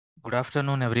Good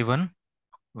afternoon, everyone.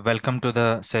 Welcome to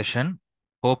the session.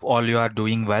 Hope all you are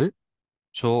doing well.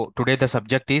 So today the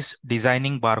subject is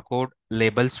designing barcode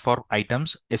labels for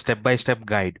items, a step-by-step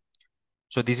guide.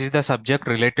 So this is the subject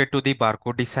related to the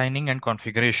barcode designing and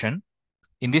configuration.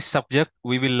 In this subject,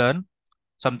 we will learn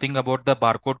something about the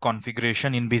barcode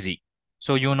configuration in Busy.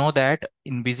 So you know that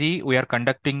in Busy, we are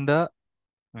conducting the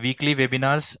weekly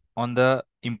webinars on the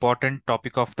important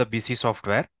topic of the BC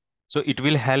software. So it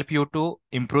will help you to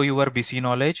improve your BC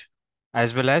knowledge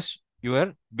as well as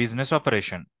your business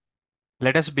operation.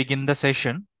 Let us begin the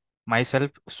session.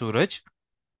 Myself, Suraj,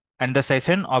 and the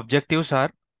session objectives are: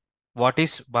 what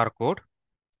is barcode?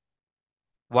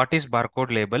 What is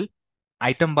barcode label?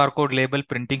 Item barcode label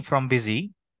printing from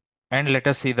Busy, and let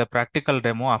us see the practical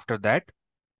demo after that.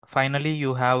 Finally,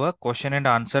 you have a question and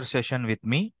answer session with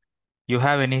me. You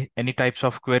have any types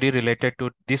of query related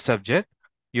to this subject,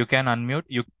 you can unmute,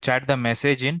 you chat the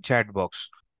message in chat box.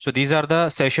 So these are the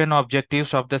session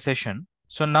objectives of the session.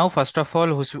 So now first of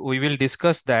all we will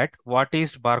discuss that what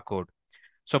is barcode.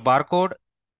 So barcode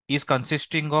is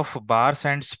consisting of bars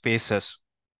and spaces.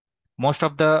 Most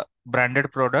of the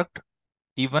branded product,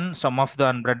 even some of the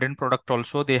unbranded product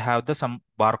also, they have the some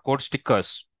barcode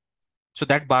stickers. So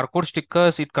that barcode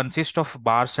stickers, it consists of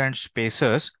bars and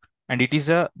spaces, and it is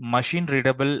a machine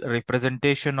readable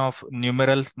representation of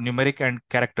numeric and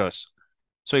characters.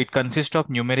 So it consists of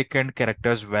numeric and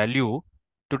characters value.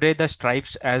 Today, the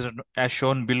stripes as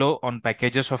shown below on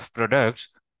packages of products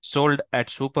sold at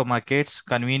supermarkets,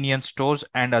 convenience stores,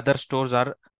 and other stores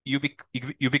are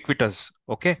ubiquitous.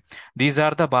 Okay, these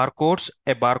are the barcodes.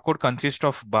 A barcode consists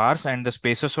of bars and the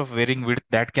spaces of varying width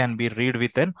that can be read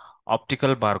with an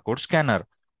optical barcode scanner.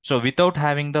 So without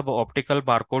having the optical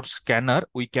barcode scanner,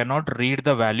 we cannot read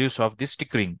the values of this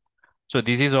stickering. So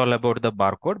this is all about the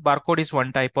barcode. Barcode is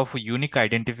one type of unique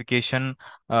identification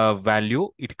value.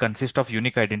 It consists of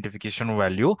unique identification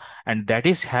value, and that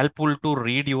is helpful to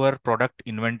read your product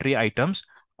inventory items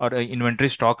or inventory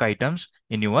stock items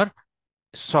in your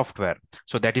software.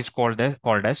 So that is called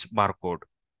as barcode.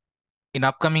 In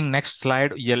upcoming next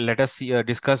slide, yeah, let us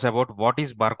discuss about what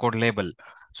is barcode label.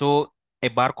 So a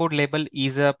barcode label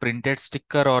is a printed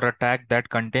sticker or a tag that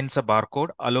contains a barcode,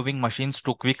 allowing machines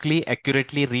to quickly,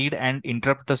 accurately read and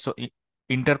interpret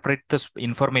the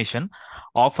information,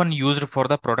 often used for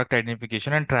the product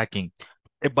identification and tracking.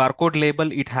 A barcode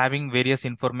label, it having various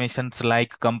informations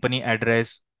like company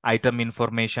address, item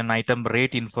information, item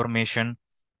rate information,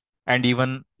 and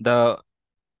even the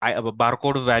a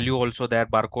barcode value also there,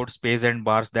 barcode space and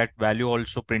bars, that value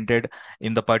also printed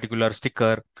in the particular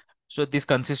sticker. So this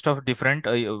consists of different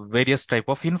various type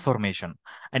of information,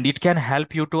 and it can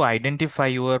help you to identify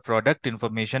your product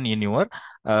information in your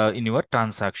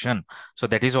transaction. So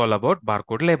that is all about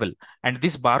barcode label. And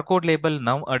this barcode label,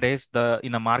 nowadays the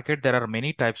in a market there are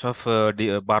many types of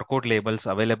barcode labels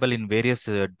available in various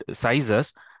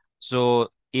sizes. So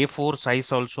A4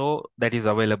 size also that is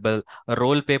available, a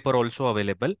roll paper also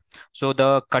available. So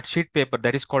the cut sheet paper,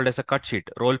 that is called as a cut sheet.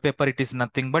 Roll paper, it is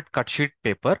nothing but cut sheet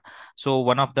paper. So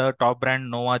one of the top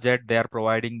brand NovaJet, they are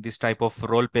providing this type of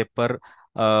roll paper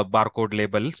barcode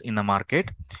labels in the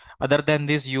market. Other than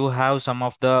this, you have some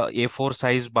of the A4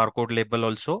 size barcode label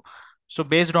also. So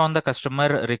based on the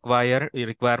customer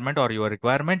requirement or your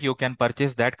requirement, you can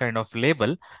purchase that kind of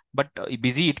label. But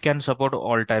Busy, it can support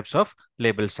all types of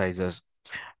label sizes.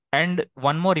 And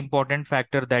one more important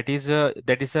factor, that is a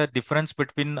difference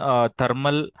between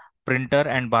thermal printer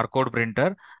and barcode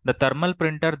printer. The thermal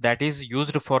printer, that is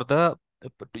used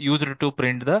to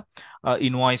print the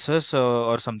invoices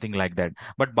or something like that.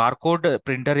 But barcode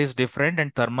printer is different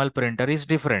and thermal printer is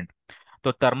different.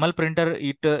 So thermal printer,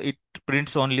 it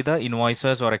prints only the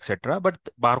invoices or etc. But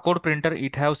barcode printer,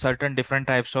 it have certain different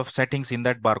types of settings in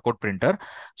that barcode printer.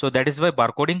 So that is why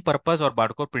barcoding purpose or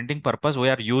barcode printing purpose, we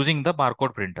are using the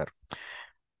barcode printer.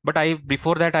 But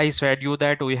before that I said you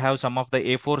that we have some of the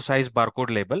A4 size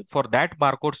barcode label. For that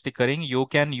barcode stickering, you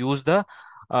can use the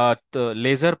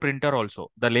laser printer also.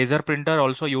 The laser printer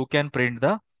also, you can print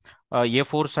the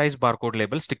A4 size barcode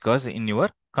label stickers in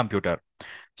your computer.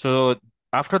 So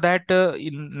after that,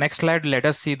 in next slide, let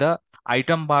us see the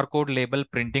item barcode label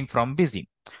printing from Busy.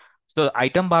 So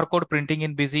item barcode printing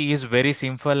in Busy is very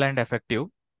simple and effective.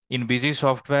 In Busy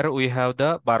software, we have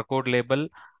the barcode label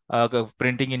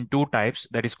printing in two types.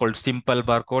 That is called simple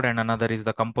barcode, and another is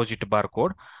the composite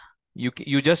barcode.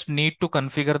 You just need to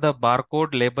configure the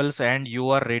barcode labels and you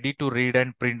are ready to read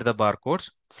and print the barcodes.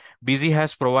 Busy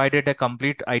has provided a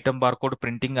complete item barcode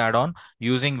printing add-on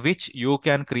using which you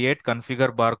can create,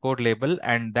 configure barcode label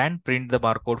and then print the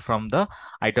barcode from the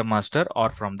item master or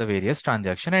from the various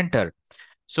transaction entered.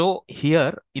 So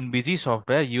here in Busy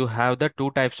software, you have the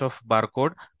two types of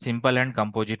barcode, simple and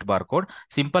composite barcode.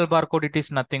 Simple barcode, it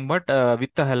is nothing but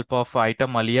with the help of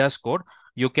item alias code,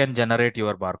 you can generate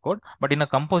your barcode. But in a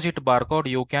composite barcode,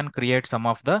 you can create some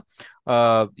of the,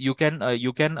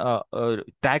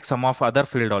 tag some of other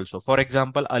field also. For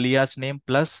example, alias name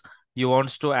plus you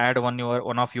wants to add one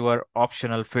of your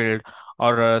optional field,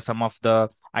 or some of the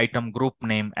item group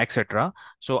name, etc.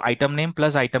 So item name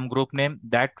plus item group name,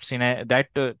 that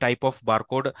type of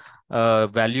barcode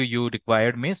value you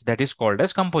required means that is called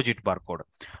as composite barcode.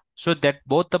 So that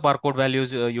both the barcode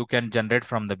values you can generate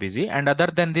from the Busy. And other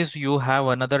than this, you have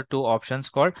another two options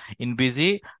called in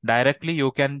Busy. Directly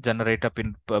you can generate up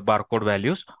in barcode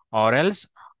values, or else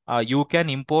you can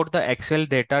import the Excel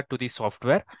data to the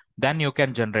software. Then you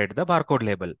can generate the barcode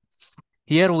label.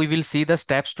 Here we will see the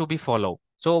steps to be followed.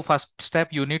 So first step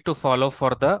you need to follow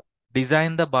for the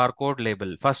design the barcode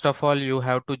label. First of all, you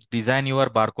have to design your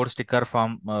barcode sticker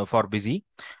from for Busy.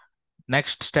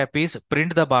 Next step is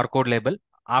print the barcode label.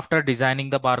 After designing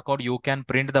the barcode, you can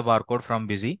print the barcode from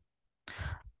Busy.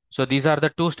 So these are the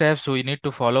two steps we need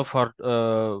to follow for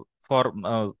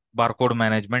barcode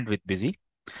management with Busy.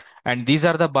 And these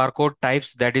are the barcode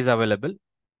types that is available.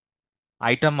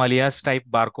 Item alias type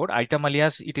barcode. Item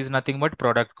alias, it is nothing but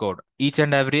product code. Each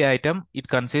and every item, it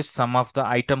consists some of the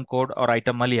item code or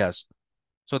item alias.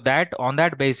 So that on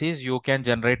that basis, you can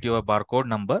generate your barcode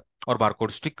number or barcode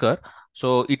sticker.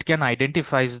 So it can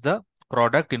identifies the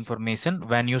product information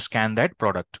when you scan that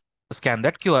product, scan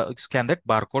that QR, scan that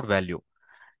barcode value.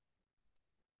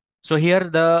 So here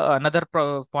the another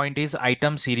point is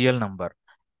item serial number.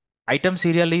 Item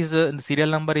serial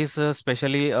number is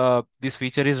specially this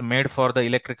feature is made for the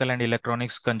electrical and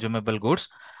electronics consumable goods.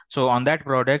 So on that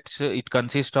product, it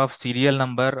consists of serial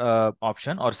number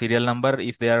option or serial number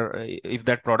if they are if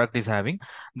that product is having,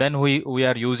 then we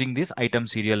are using this item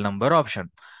serial number option.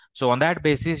 So on that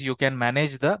basis, you can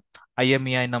manage the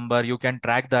IMEI number, you can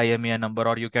track the IMEI number,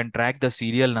 or you can track the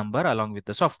serial number along with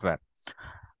the software.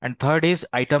 And third is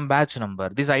item batch number.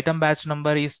 This item batch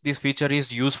number is this feature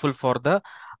is useful for the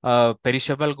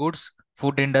perishable goods,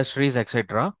 food industries,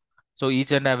 etc. So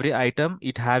each and every item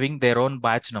it having their own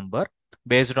batch number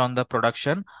based on the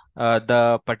production.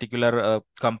 The particular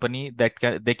company that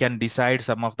they can decide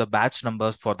some of the batch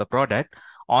numbers for the product.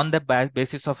 On the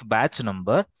basis of batch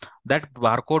number, that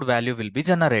barcode value will be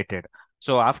generated.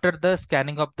 So after the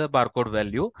scanning of the barcode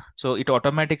value, so it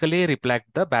automatically reflect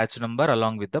the batch number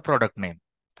along with the product name.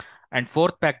 And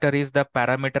fourth factor is the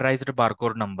parameterized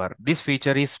barcode number. This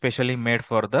feature is specially made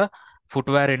for the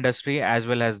footwear industry as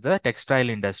well as the textile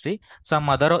industry. Some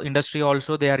other industry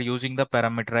also they are using the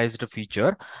parameterized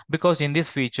feature, because in this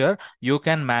feature you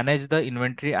can manage the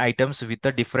inventory items with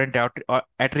the different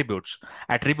attributes.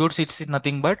 Attributes, it's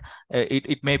nothing but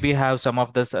it may be have some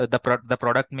of the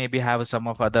product maybe have some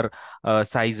of other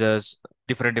sizes,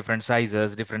 different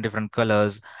sizes, different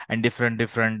colors, and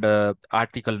different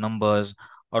article numbers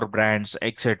or brands,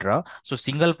 etc. So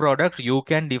single product, you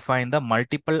can define the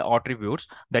multiple attributes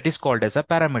that is called as a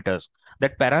parameters.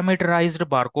 That parameterized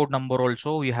barcode number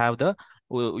also we have the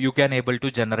you can able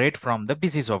to generate from the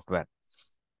Busy software.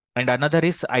 And another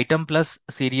is item plus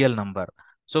serial number.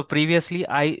 So previously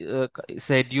I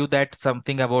said you that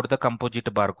something about the composite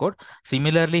barcode.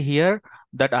 Similarly here,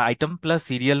 that item plus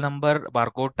serial number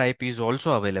barcode type is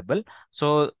also available.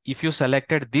 So if you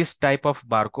selected this type of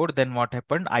barcode, then what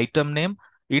happened? Item name,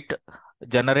 it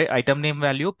generate item name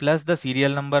value plus the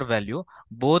serial number value,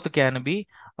 both can be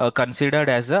considered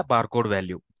as a barcode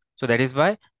value. So that is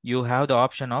why you have the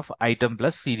option of item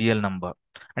plus serial number.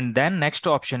 And then next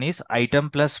option is item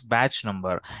plus batch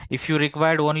number. If you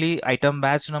required only item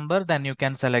batch number, then you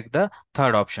can select the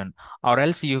third option, or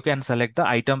else you can select the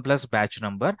item plus batch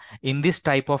number. In this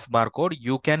type of barcode,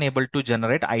 you can able to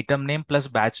generate item name plus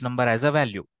batch number as a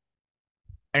value.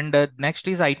 And next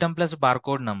is item plus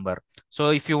barcode number. So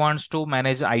if you wants to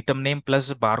manage item name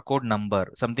plus barcode number,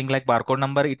 something like barcode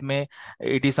number,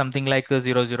 it is something like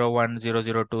 001,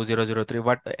 002, 003,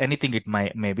 what anything it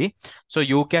may be. So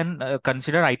you can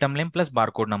consider item name plus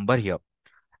barcode number here.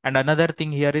 And another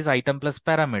thing here is item plus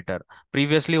parameter.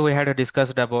 Previously, we had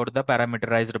discussed about the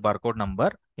parameterized barcode number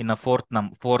in a fourth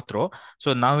row.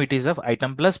 So now it is of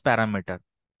item plus parameter.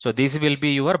 So this will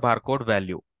be your barcode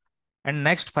value. And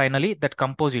next, finally, that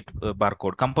composite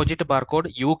barcode. Composite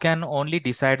barcode, you can only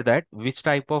decide that which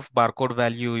type of barcode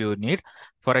value you need.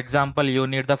 For example, you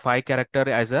need the 5 character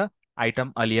as a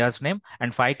item alias name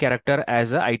and 5 character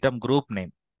as a item group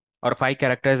name, or 5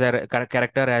 characters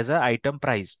character as a item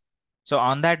price. So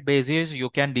on that basis,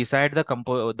 you can decide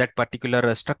the that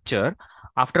particular structure.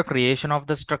 After creation of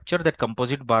the structure, that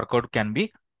composite barcode can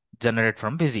be generate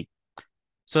from busy.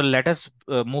 So let us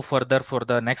move further for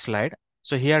the next slide.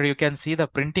 So here you can see the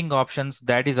printing options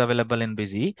that is available in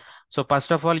busy. So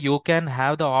first of all, you can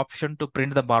have the option to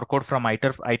print the barcode from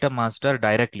item master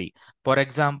directly. For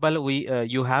example,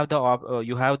 you have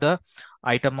the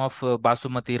item of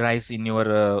basmati rice in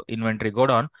your inventory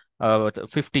godown,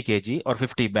 50 kg or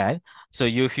 50 bag. So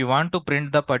if you want to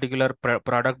print the particular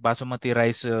product basmati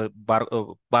rice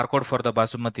barcode for the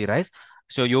basmati rice,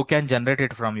 so you can generate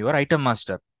it from your item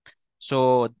master.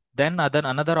 So then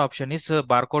another option is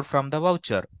barcode from the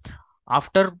voucher.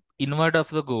 After inward of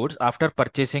the goods, after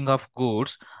purchasing of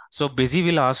goods, so busy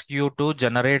will ask you to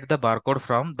generate the barcode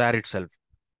from there itself.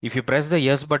 If you press the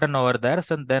yes button over there,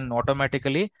 so then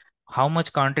automatically how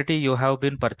much quantity you have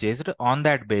been purchased, on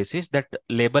that basis that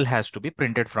label has to be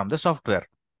printed from the software.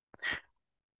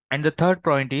 And the third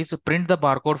point is print the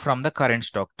barcode from the current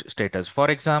stock status.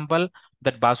 For example,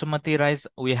 that basmati rice,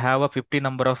 we have a 50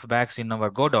 number of bags in our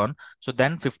godown. So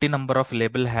then 50 number of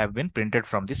label have been printed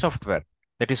from the software.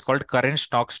 That is called current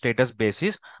stock status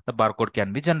basis. The barcode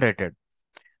can be generated.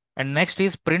 And next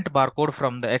is print barcode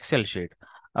from the Excel sheet.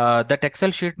 That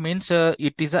Excel sheet means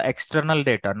it is a external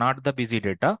data, not the busy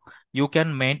data. You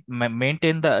can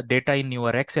maintain the data in your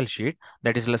Excel sheet.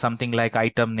 That is something like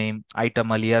item name, item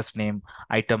alias name,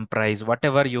 item price,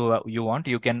 whatever you want.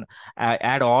 You can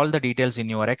add all the details in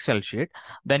your Excel sheet.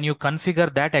 Then you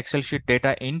configure that Excel sheet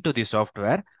data into the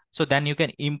software. So then you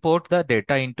can import the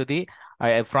data into the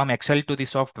from Excel to the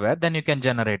software. Then you can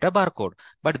generate a barcode.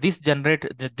 But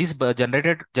generated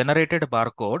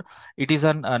barcode, it is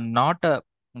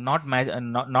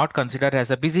not considered as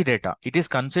a busy data. It is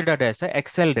considered as a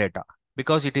Excel data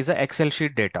because it is a Excel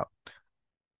sheet data.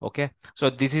 Okay, so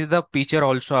this is the feature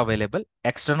also available.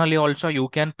 Externally also you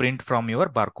can print from your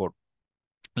barcode.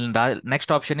 And the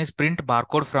next option is print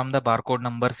barcode from the barcode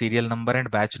number, serial number, and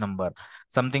batch number.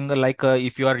 Something like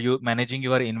if you are managing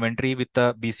your inventory with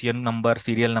the BCN number,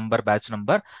 serial number, batch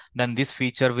number, then this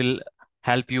feature will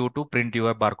help you to print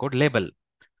your barcode label.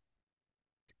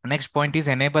 Next point is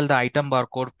enable the item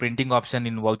barcode printing option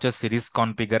in voucher series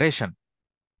configuration.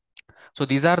 So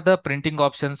these are the printing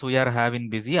options we are having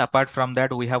busy. Apart from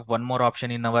that, we have one more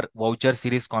option in our voucher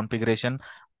series configuration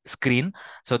screen.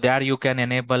 So there you can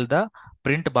enable the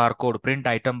print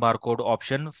item barcode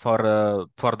option for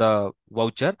the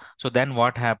voucher. So then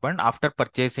what happened after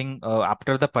purchasing,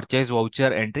 after the purchase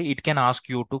voucher entry, it can ask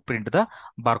you to print the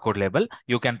barcode label.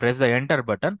 You can press the enter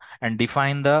button and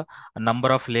define the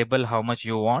number of label, how much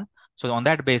you want. So on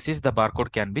that basis, the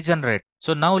barcode can be generated.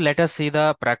 So now let us see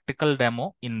the practical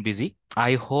demo in busy.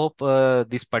 I hope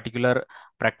this particular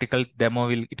practical demo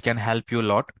it can help you a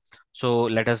lot. So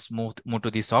let us move to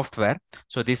the software.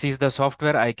 So this is the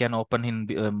software I can open in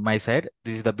my side.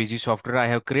 This is the busy software. I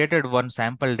have created one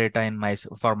sample data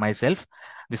for myself.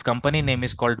 This company name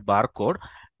is called barcode.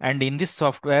 And in this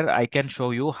software, I can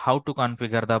show you how to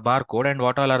configure the barcode and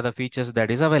what all are the features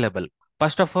that is available.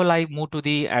 First of all, I move to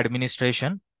the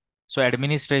administration. So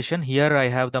administration, here I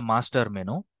have the master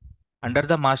menu. Under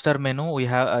the master menu, we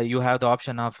have you have the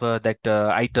option of that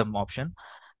item option.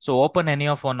 So open any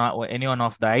one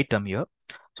of the item here.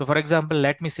 So for example,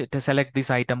 let me select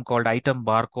this item called item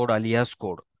barcode alias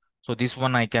code. So this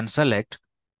one I can select.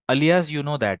 Alias, you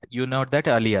know that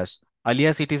alias.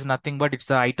 Alias, it is nothing but it's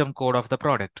the item code of the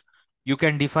product. You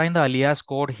can define the alias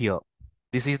code here.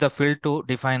 This is the field to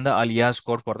define the alias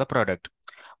code for the product.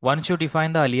 Once you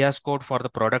define the alias code for the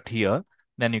product here,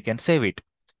 then you can save it.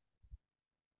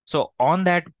 So on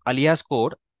that alias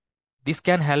code, this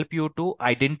can help you to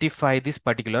identify this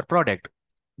particular product.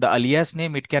 The alias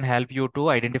name, it can help you to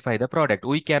identify the product.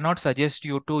 We cannot suggest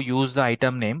you to use the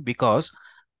item name because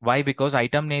why? Because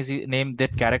item name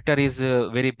that character is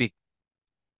very big.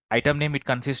 Item name, it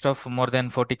consists of more than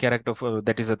 40 character,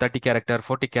 that is a 30 character,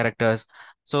 40 characters.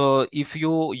 So if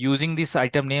you using this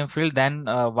item name field, then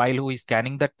while who is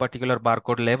scanning that particular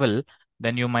barcode level,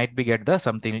 then you might be get the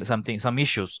some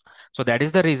issues. So that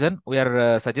is the reason we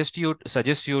are suggest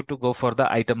you to go for the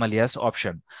item alias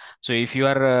option. So if you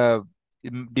are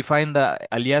define the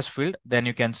alias field, then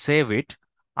you can save it.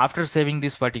 After saving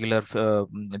this particular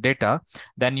data,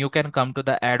 then you can come to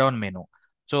the add-on menu.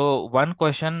 So one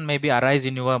question maybe arise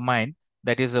in your mind,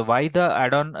 that is why the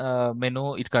add-on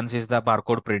menu it consists the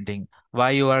barcode printing. Why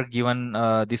you are given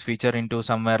this feature into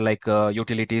somewhere like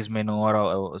utilities menu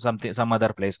or some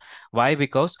other place? Why?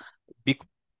 Because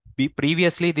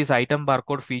previously this item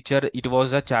barcode feature it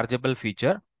was a chargeable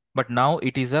feature, but now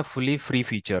it is a fully free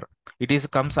feature. It is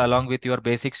comes along with your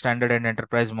basic, standard, and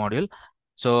enterprise module.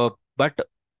 So, but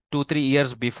 2 3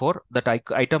 years before that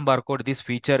item barcode, this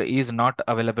feature is not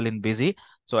available in busy.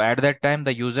 So at that time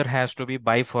the user has to be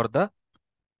buy for the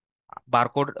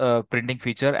barcode printing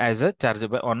feature as a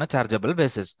chargeable on a chargeable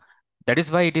basis. That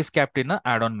is why it is kept in a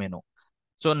add-on menu.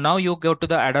 So now you go to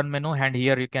the add-on menu and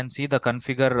here you can see the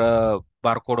configure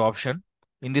barcode option.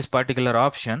 In this particular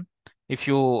option, if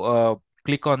you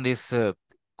click on this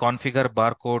configure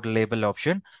barcode label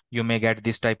option, you may get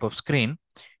this type of screen.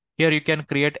 Here you can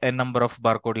create a number of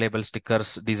barcode label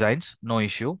stickers designs, no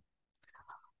issue.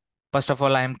 First of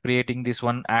all, I am creating this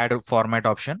one add format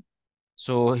option.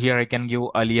 So here I can give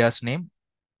alias name,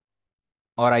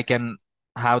 or I can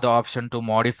have the option to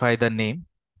modify the name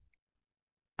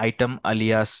item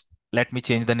alias. Let me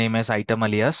change the name as item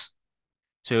alias.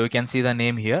 So you can see the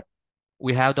name here.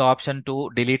 We have the option to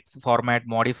delete format,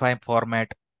 modify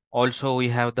format. Also, we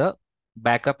have the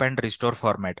backup and restore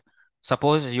format.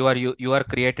 Suppose you are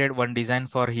created one design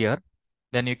for here,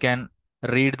 then you can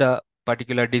read the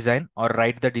particular design or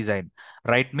write the design.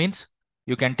 Write means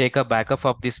you can take a backup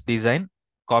of this design,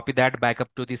 copy that backup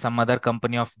to the some other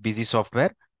company of busy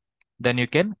software, then you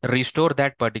can restore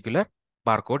that particular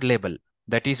barcode label.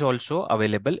 That is also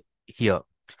available here.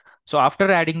 So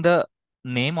after adding the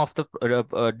name of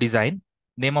the design,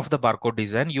 name of the barcode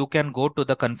design, you can go to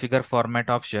the configure format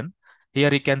option.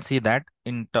 Here you can see that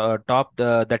in top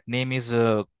that name is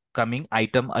coming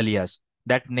item alias.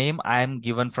 That name I am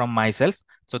given from myself.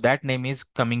 So that name is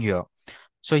coming here.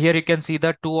 So here you can see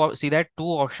the two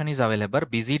option is available,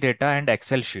 busy data and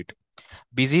Excel sheet.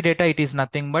 Busy data, it is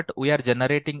nothing but we are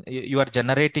generating, you are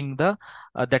generating the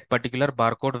that particular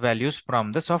barcode values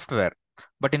from the software.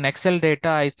 But in Excel data,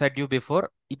 I said you before,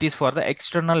 it is for the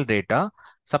external data.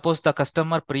 Suppose the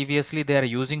customer previously they are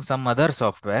using some other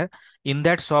software. In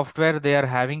that software, they are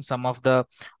having some of the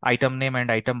item name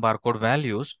and item barcode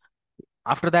values.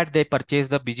 After that, they purchase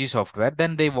the busy software,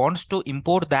 then they wants to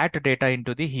import that data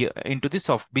into the here into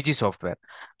the busy software.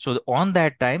 So on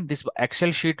that time, this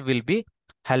Excel sheet will be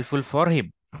helpful for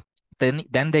him.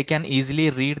 Then they can easily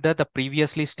read the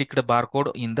previously sticked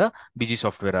barcode in the busy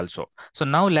software also. So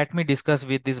now let me discuss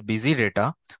with this busy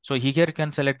data. So here you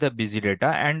can select the busy data,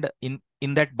 and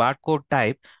in that barcode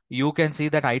type, you can see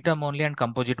that item only and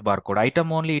composite barcode.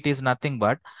 Item only, it is nothing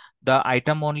but the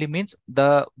item only means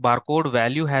the barcode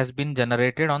value has been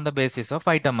generated on the basis of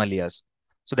item alias.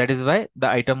 So that is why the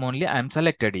item only I am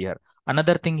selected here.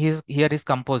 Another thing is here is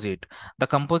composite. The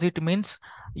composite means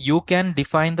you can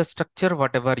define the structure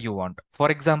whatever you want. For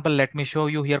example, let me show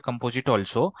you here composite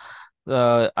also.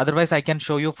 Otherwise, I can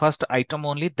show you first item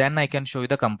only, then I can show you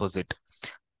the composite.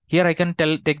 Here I can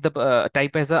take the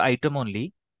type as a item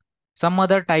only. Some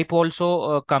other type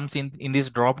also comes in this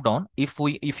drop down. If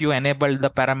you enable the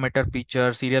parameter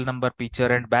feature, serial number feature,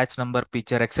 and batch number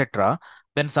feature, etc.,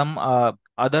 then some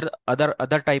other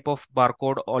type of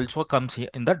barcode also comes here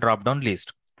in the drop down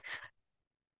list.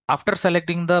 After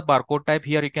selecting the barcode type,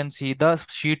 here you can see the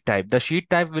sheet type. The sheet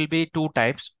type will be two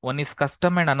types. One is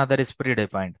custom and another is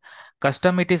predefined.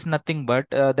 Custom, it is nothing but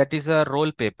that is a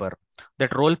roll paper.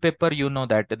 That roll paper, you know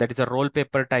that is a roll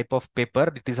paper type of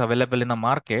paper. It is available in the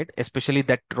market. Especially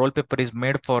that roll paper is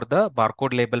made for the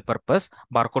barcode label purpose,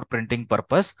 barcode printing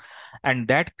purpose, and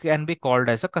that can be called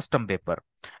as a custom paper.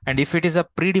 And if it is a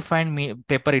predefined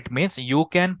paper, it means you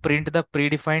can print the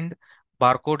predefined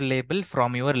barcode label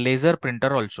from your laser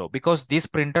printer also, because this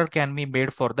printer can be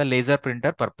made for the laser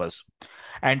printer purpose,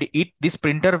 and this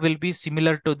printer will be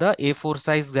similar to the A4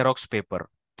 size Xerox paper.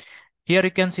 Here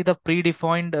you can see the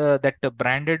predefined that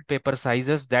branded paper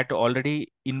sizes that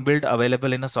already inbuilt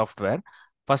available in a software.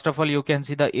 First of all, you can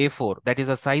see the A4, that is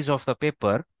the size of the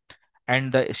paper,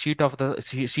 and the sheet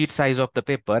size of the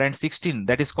paper, and 16,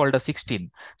 that is called a 16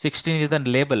 is the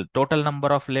label, total number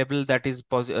of label that is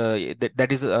that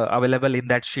is available in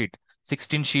that sheet.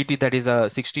 16 sheet, that is a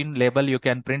 16 label you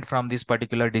can print from this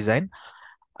particular design.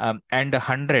 And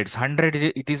hundreds, 100,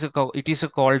 it is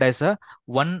called as a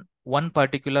one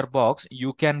particular box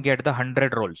you can get the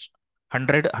 100 rolls,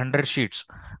 100 sheets.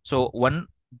 So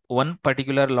one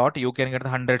particular lot you can get the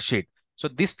 100 sheet. So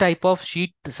this type of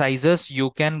sheet sizes you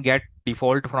can get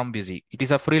default from busy. It is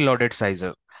a free loaded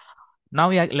sizer. Now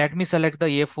let me select the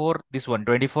A4, this one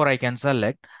 24 I can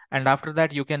select, and after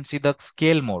that you can see the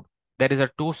scale mode. There is a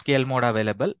two scale mode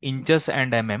available, inches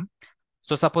and mm.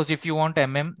 So suppose if you want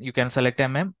mm, you can select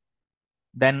mm.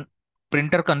 Then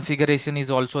printer configuration is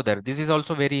also there. This is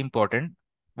also very important.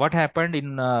 What happened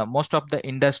in most of the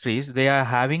industries, they are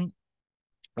having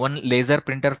one laser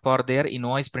printer for their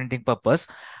invoice printing purpose,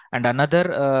 and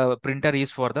another printer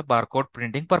is for the barcode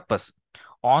printing purpose.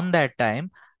 On that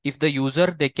time, if the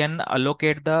user, they can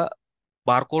allocate the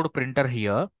barcode printer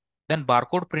here, then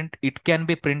barcode print, it can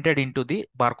be printed into the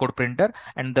barcode printer,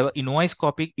 and the invoice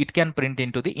copy, it can print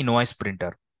into the invoice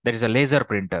printer. There is a laser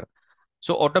printer.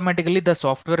 So automatically the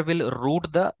software will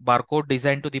route the barcode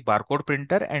design to the barcode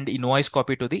printer and invoice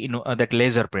copy to the that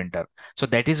laser printer. So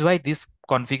that is why this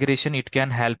configuration, it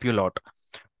can help you a lot.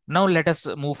 Now let us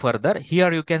move further.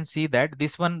 Here you can see that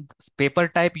this one paper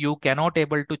type you cannot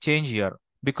able to change here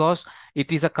because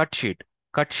it is a cut sheet.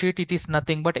 Cut sheet, it is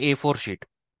nothing but A4 sheet.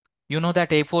 You know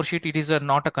that A4 sheet, it is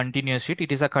not a continuous sheet,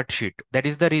 it is a cut sheet. That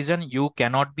is the reason you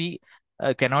cannot be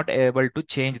cannot able to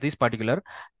change this particular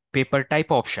paper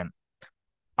type option.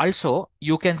 Also,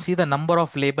 you can see the number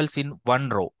of labels in one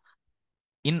row.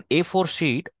 In A4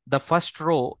 sheet, the first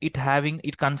row it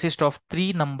consists of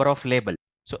three number of labels.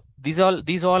 So these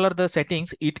all are the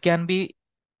settings. It can be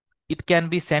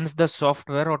sends the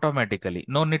software automatically.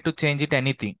 No need to change it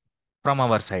anything from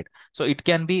our side. So it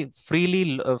can be free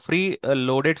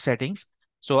loaded settings.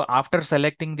 So after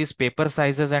selecting these paper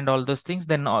sizes and all those things,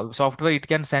 then software it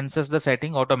can senses the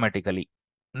setting automatically.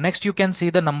 Next, you can see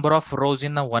the number of rows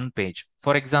in a one page.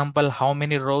 For example, how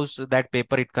many rows that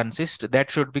paper it consists, that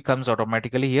should becomes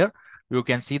automatically here. You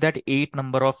can see that 8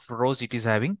 number of rows it is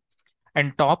having,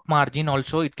 and top margin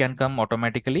also it can come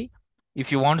automatically. If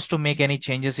you wants to make any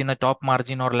changes in a top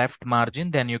margin or left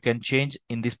margin, then you can change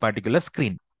in this particular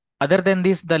screen. Other than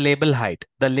this, the label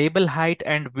height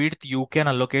and width you can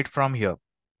allocate from here.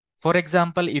 For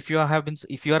example, if you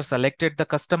are selected the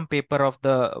custom paper of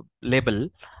the label,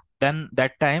 then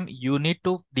that time you need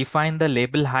to define the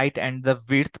label height and the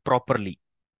width properly.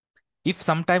 If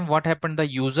sometime what happened, the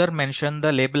user mentioned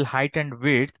the label height and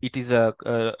width, it is a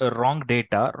wrong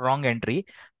data, wrong entry,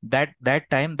 that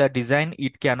time the design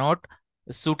it cannot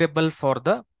suitable for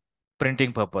the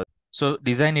printing purpose. So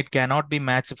design it cannot be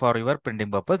matched for your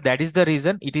printing purpose. That is the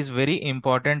reason it is very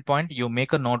important point. You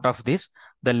make a note of this.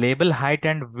 The label height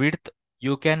and width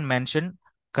you can mention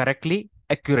correctly,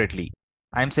 accurately.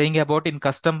 I'm saying about in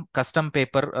custom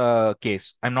paper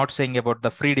case. I'm not saying about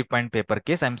the free-defined paper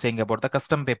case. I'm saying about the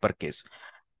custom paper case.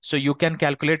 So you can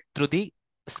calculate through the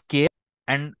scale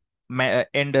and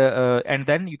and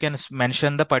then you can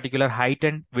mention the particular height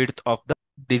and width of the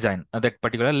design, that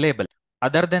particular label.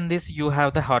 Other than this, you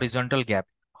have the horizontal gap.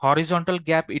 Horizontal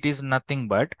gap, it is nothing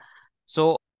but,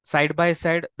 so side by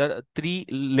side, the three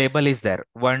label is there.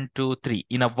 One, two, three.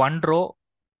 In a one row,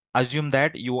 assume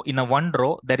that you in a one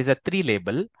row, there is a three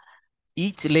label.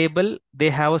 Each label,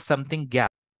 they have something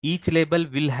gap. Each label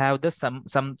will have the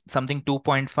something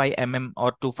 2.5 mm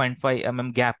or 2.5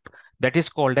 mm gap. That is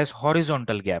called as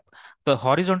horizontal gap. The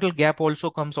horizontal gap also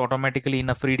comes automatically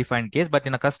in a predefined case, but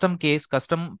in a custom case,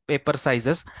 custom paper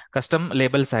sizes, custom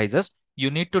label sizes, you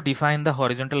need to define the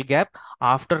horizontal gap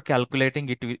after calculating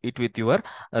it with your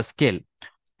scale.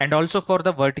 And also for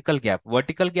the vertical gap,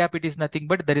 it is nothing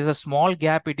but there is a small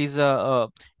gap. It is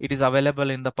available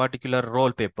in the particular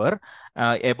roll paper.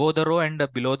 Above the row and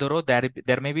below the row,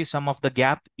 there may be some of the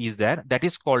gap is there. That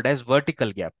is called as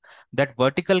vertical gap. That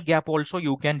vertical gap also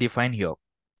you can define here.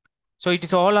 So it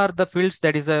is all are the fields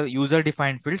that is a user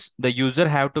defined fields. The user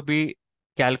have to be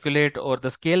calculate or the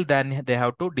scale, then they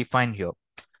have to define here.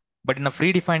 But in a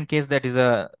free defined case, that is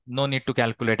a no need to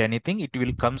calculate anything. It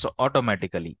will comes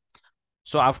automatically.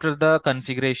 So after the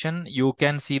configuration, you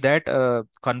can see that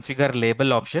configure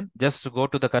label option. Just go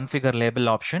to the configure label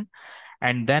option,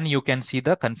 and then you can see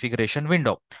the configuration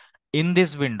window. In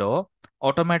this window,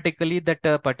 automatically that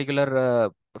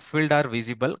particular field are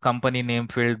visible: company name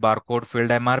field, barcode field,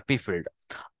 MRP field.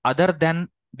 Other than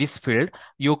this field,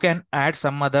 you can add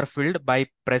some other field by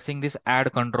pressing this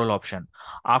add control option.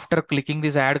 After clicking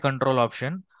this add control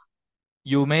option,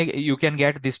 you can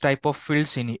get this type of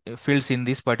fields in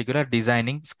this particular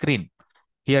designing screen.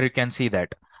 Here you can see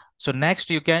that. So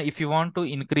next, you can, if you want to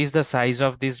increase the size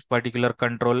of this particular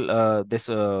control,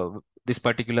 this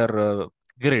particular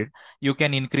grid, you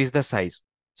can increase the size.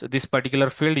 So this particular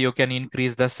field, you can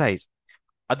increase the size.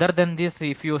 Other than this,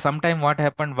 if you sometime what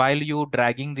happened while you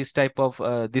dragging this type of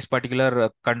this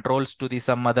particular controls to the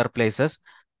some other places,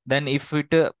 then if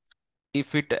it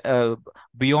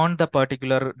beyond the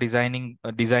particular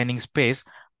designing space,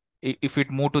 if it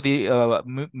move to the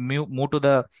move to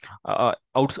the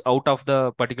out of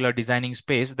the particular designing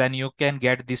space, then you can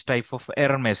get this type of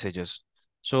error messages.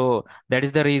 So that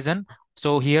is the reason.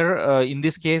 So here in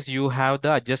this case, you have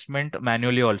the adjustment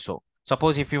manually also.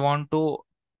 Suppose if you want to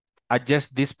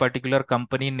adjust this particular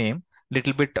company name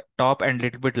little bit top and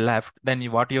little bit left, then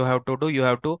what you have to do, you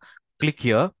have to click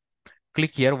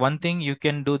here. One thing you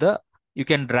can do, you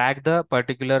can drag the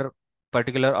particular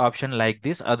option like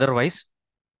this. Otherwise,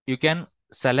 you can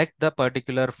select the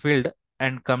particular field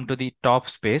and come to the top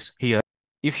space here.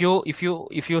 If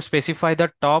you specify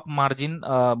the top margin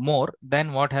more,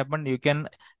 then what happened, you can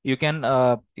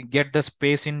get the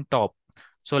space in top.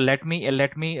 So let me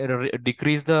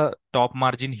decrease the top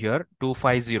margin here to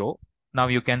 50. Now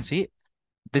you can see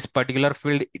this particular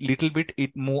field little bit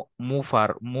it move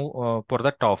for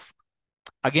the top.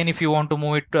 Again, if you want to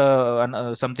move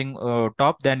it something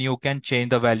top, then you can change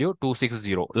the value to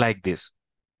 60 like this.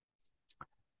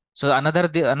 So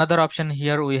another option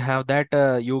here we have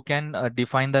that you can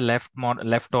define the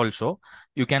left also.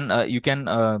 You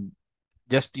can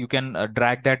just you can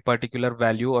drag that particular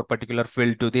value or particular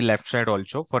field to the left side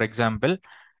also. For example,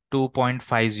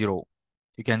 2.50.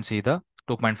 You can see the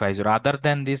 2.50. Other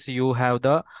than this, you have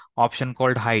the option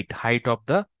called height of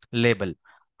the label.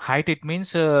 Height, it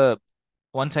means 1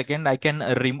 second. I can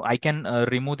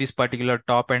remove this particular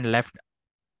top and left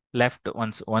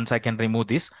once I can remove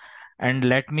this, and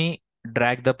let me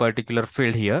drag the particular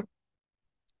field here.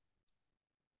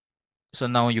 So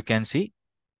now you can see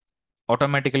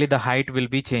automatically the height will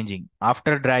be changing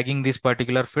after dragging this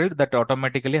particular field. That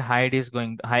automatically height is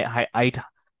going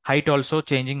height also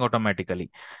changing automatically.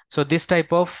 So this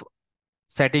type of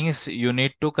settings you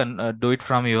need to do it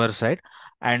from your side.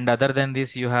 And other than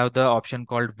this, you have the option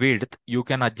called width. You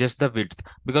can adjust the width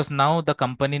because now the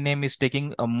company name is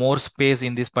taking more space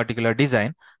in this particular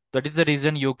design. That is the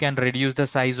reason you can reduce the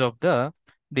size of the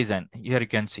design. Here you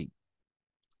can see,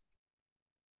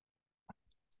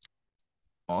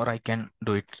 or I can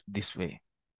do it this way.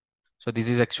 So this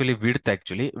is actually width.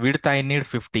 Actually, width I need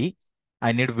 50.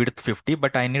 I need width 50,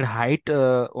 but I need height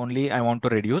only. I want to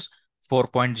reduce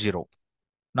 4.0.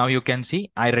 Now you can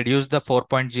see I reduced the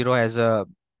 4.0 as a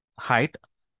height.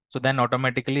 So then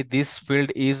automatically this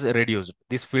field is reduced.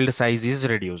 This field size is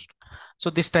reduced. So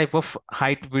this type of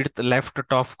height, width, left,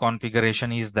 top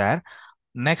configuration is there.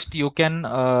 Next, you can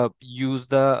use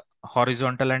the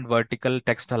horizontal and vertical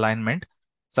text alignment.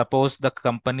 Suppose the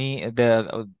company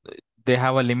they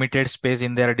have a limited space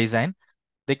in their design,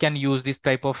 they can use this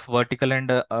type of vertical and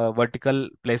vertical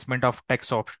placement of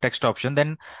text option.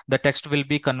 Then the text will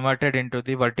be converted into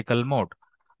the vertical mode.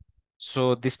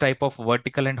 So this type of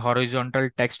vertical and horizontal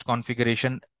text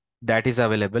configuration that is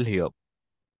available here.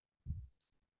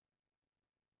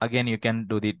 Again, you can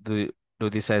do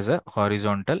this as a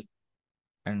horizontal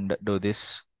and do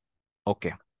this.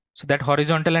 Okay. So that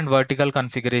horizontal and vertical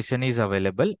configuration is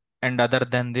available. And other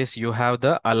than this, you have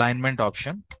the alignment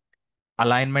option.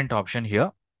 Alignment option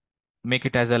here. Make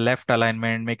it as a left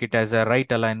alignment, make it as a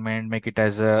right alignment, make it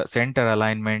as a center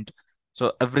alignment.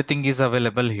 So everything is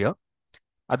available here.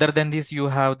 Other than this, you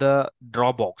have the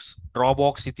draw box. Draw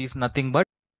box, it is nothing but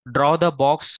draw the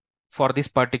box for this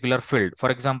particular field.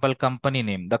 For example, company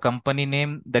name. The company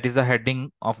name, that is the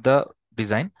heading of the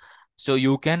design. So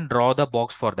you can draw the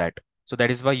box for that. So that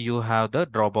is why you have the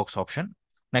draw box option.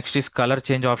 Next is color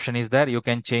change option is there. You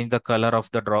can change the color of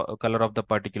the color of the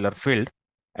particular field.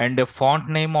 And the font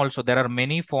name also, there are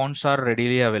many fonts are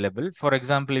readily available. For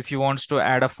example, if you want to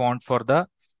add a font for the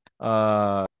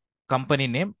company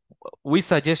name, we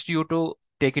suggest you to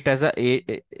take it as a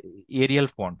Arial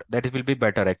font. That is will be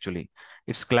better actually.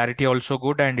 Its clarity also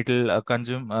good and it will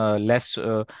consume less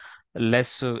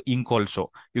ink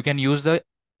also. You can use the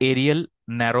Arial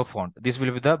narrow font. This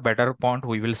will be the better font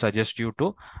we will suggest you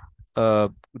to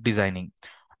designing.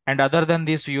 And other than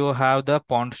this, you have the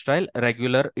font style,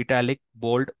 regular, italic,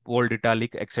 bold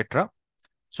italic, etc.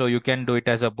 So you can do it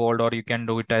as a bold or you can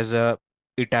do it as a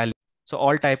italic. So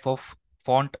all type of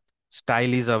font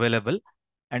style is available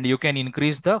and you can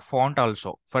increase the font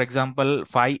also. For example,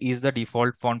 5 is the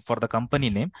default font for the company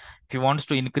name. If you want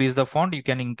to increase the font, you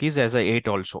can increase as a 8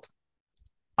 also.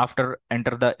 After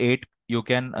enter the 8, you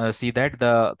can see that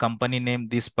the company name,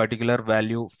 this particular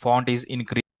value font is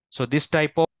increased. So this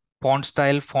type of font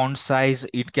style, font size,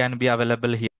 it can be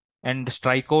available here. And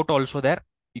strikeout also there.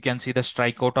 You can see the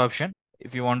strikeout option.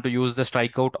 If you want to use the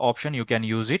strikeout option, you can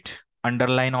use it.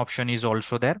 Underline option is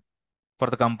also there for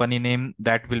the company name.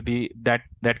 That will be that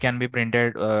can be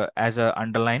printed as a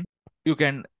underline. You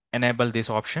can enable this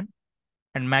option.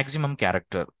 And maximum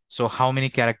character. So how many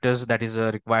characters that is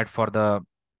required for the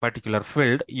particular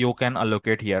field, you can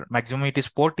allocate here. Maximum it is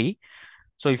 40.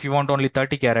 So if you want only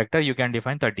 30 character, you can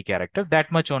define 30 character.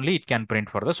 That much only it can print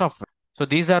for the software. So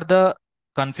these are the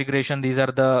configuration. These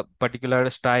are the particular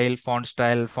style, font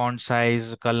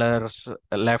size, colors,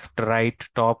 left, right,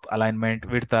 top alignment,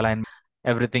 width alignment.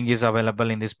 Everything is available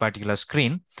in this particular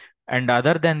screen. And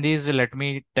other than these, let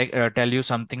me tell you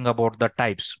something about the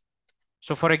types.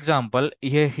 So for example,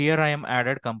 here I am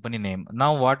added company name.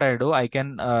 Now what I do, I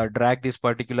can drag this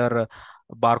particular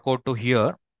barcode to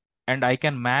here and I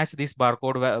can match this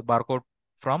barcode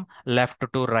from left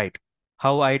to right.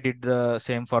 how I did the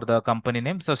same for the company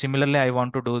name. So similarly, I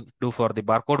want to do for the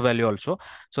barcode value also.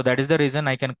 So that is the reason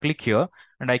I can click here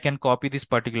and I can copy this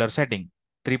particular setting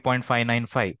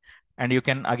 3.595, and you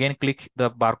can again click the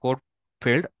barcode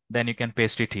field, then you can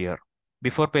paste it here.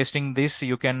 Before pasting this,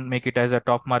 you can make it as a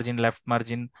top margin, left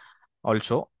margin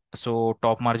also. So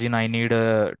top margin I need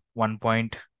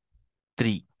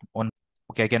 1.3.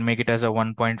 Okay, I can make it as a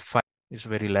 1.5. It's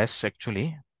very less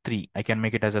actually. 3. I can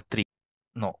make it as a 3.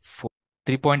 No, 4.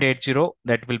 3.80,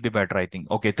 that will be better, I think.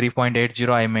 Okay,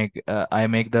 3.80, I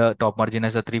make the top margin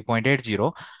as a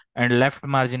 3.80, and left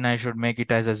margin I should make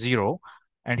it as a 0.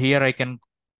 And here I can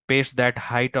paste that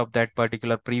height of that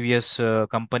particular previous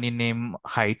company name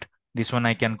height. This one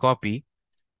I can copy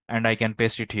and I can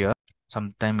paste it here.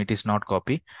 Sometime it is not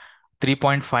copy.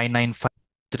 3.595.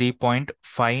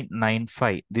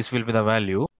 3.595. This will be the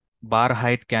value. Bar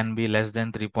height can be less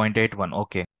than 3.81.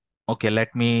 Okay. Okay,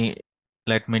 let me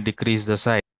decrease the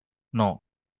size. No.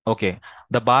 Okay.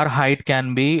 The bar height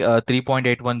can be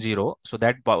 3.810. So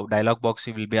that dialog box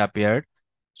will be appeared.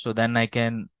 So then I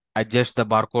can adjust the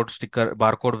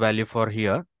barcode value for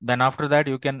here. Then after that,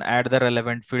 you can add the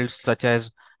relevant fields such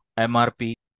as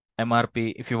MRP.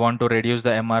 MRP. If you want to reduce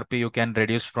the MRP, you can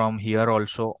reduce from here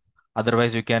also.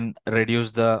 Otherwise, you can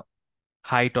reduce the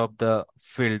height of the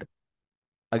field.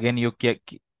 Again, you can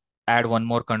add one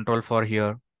more control for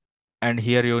here. And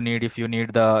here you need, if you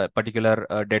need the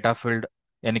particular data field,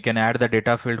 and you can add the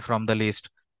data field from the list.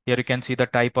 Here you can see the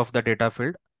type of the data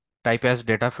field. Type as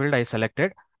data field I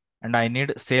selected, and I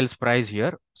need sales price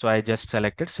here. So I just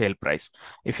selected sale price.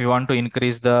 If you want to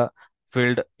increase the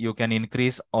field, you can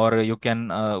increase, or you can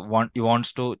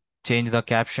wants to change the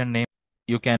caption name.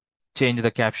 You can change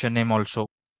the caption name also.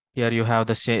 Here you have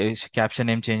the caption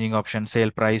name changing option,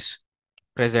 sale price,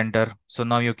 press enter. So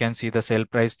now you can see the sale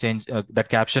price change, that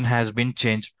caption has been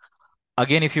changed.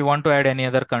 Again, if you want to add any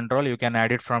other control, you can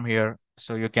add it from here.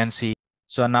 So you can see.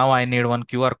 So now I need one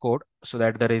QR code. So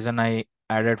that's the reason I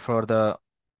added for the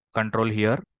control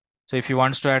here. So if you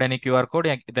want to add any QR code,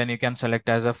 then you can select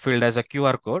as a field as a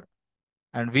QR code,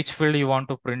 and which field you want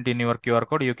to print in your QR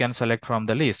code, you can select from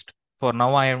the list. For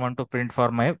now, I want to print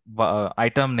for my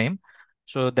item name.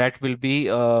 So that will be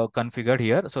configured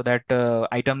here. So that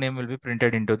item name will be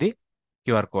printed into the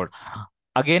QR code.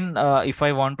 Again, if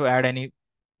I want to add any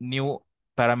new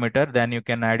parameter, then you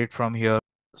can add it from here.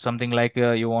 Something like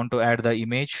you want to add the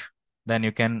image, then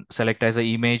you can select as a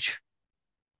image.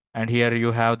 And here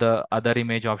you have the other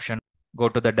image option. Go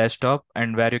to the desktop,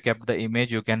 and where you kept the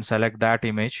image, you can select that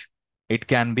image. It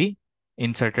can be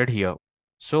inserted here.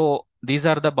 So these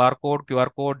are the barcode, QR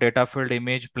code, data field,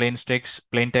 image, plain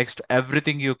text,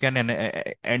 everything you can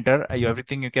enter,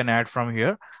 everything you can add from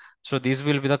here. So this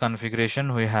will be the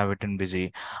configuration we have it in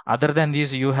Busy. Other than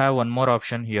this, you have one more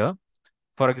option here.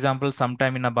 For example,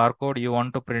 sometime in a barcode, you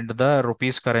want to print the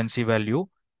rupees currency value.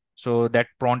 So that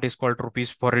prompt is called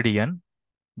rupees per Indian.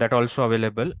 That also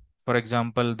available. For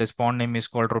example, this font name is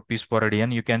called rupees per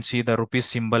Indian. You can see the rupees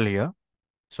symbol here.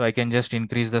 So I can just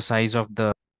increase the size of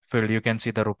the field. You can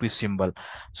see the rupees symbol.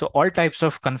 So all types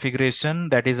of configuration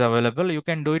that is available, you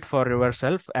can do it for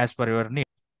yourself as per your need.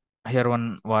 Here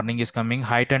one warning is coming.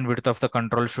 Height and width of the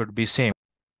control should be same.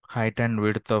 Height and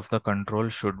width of the control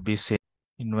should be same.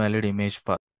 Invalid image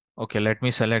path. Okay, let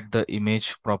me select the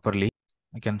image properly.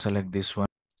 I can select this one.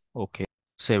 Okay,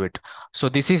 save it. So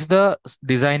this is the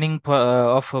designing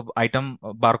of item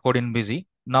barcode in Busy.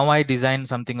 Now I design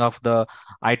something of the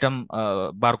item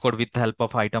barcode with help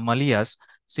of item alias.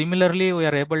 Similarly, we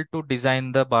are able to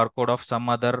design the barcode of some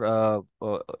other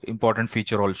important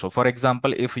feature also. For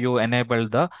example, if you enable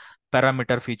the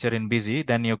parameter feature in Busy,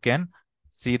 then you can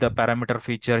see the parameter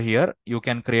feature here. You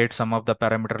can create some of the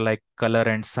parameter like color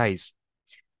and size.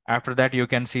 After that, you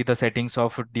can see the settings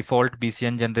of default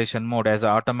BCN generation mode as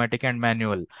automatic and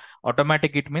manual.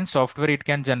 Automatic, it means software, it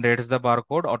can generate the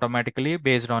barcode automatically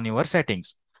based on your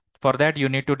settings. For that, you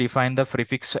need to define the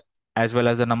prefix as well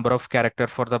as the number of character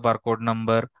for the barcode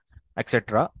number,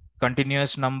 etc.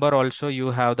 Continuous number also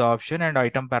you have the option, and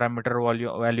item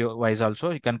parameter value wise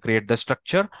also you can create the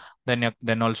structure.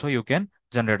 Then also you can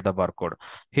generate the barcode.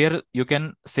 Here you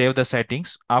can save the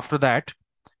settings. After that,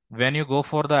 when you go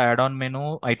for the add-on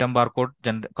menu, item barcode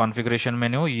configuration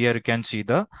menu, here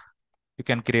you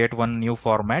can create one new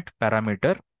format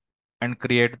parameter and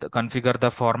configure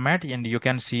the format, and you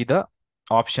can see the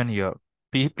option here.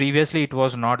 Previously it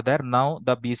was not there. Now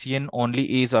the BCN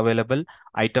only is available.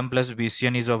 Item plus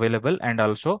BCN is available, and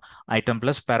also item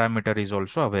plus parameter is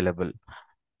also available.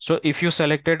 So if you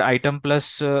selected item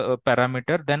plus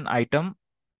parameter, then item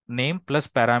name plus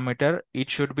parameter, it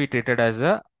should be treated as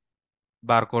a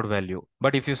barcode value.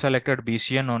 But if you selected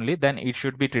BCN only, then it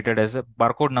should be treated as a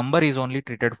barcode number is only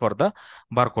treated for the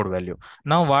barcode value.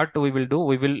 Now what we will do,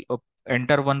 we will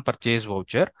enter one purchase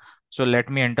voucher. So let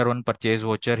me enter one purchase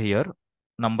voucher here.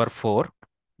 Number 4,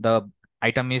 the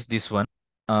item is this one.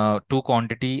 Two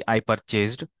quantity I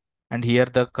purchased, and here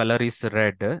the color is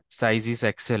red, size is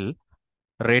XL,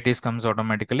 rate is comes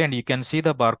automatically, and you can see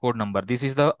the barcode number. This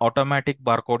is the automatic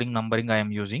barcoding numbering I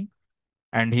am using.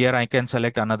 And here I can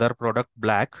select another product,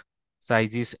 black,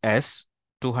 size is S,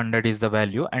 200 is the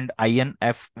value, and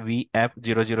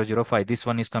INFVF0005. This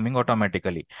one is coming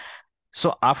automatically.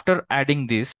 So after adding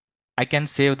this, I can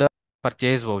save the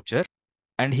purchase voucher.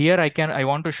 And here I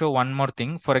want to show one more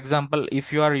thing. For example,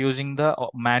 if you are using the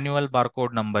manual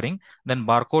barcode numbering, then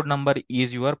barcode number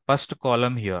is your first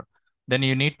column here. Then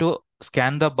you need to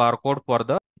scan the barcode for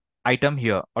the item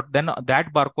here, or then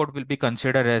that barcode will be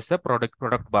considered as a product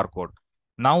barcode.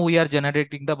 Now we are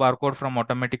generating the barcode from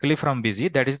automatically from busy.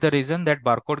 That is the reason that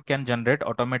barcode can generate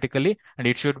automatically, and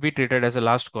it should be treated as a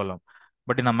last column.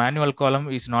 But in a manual column,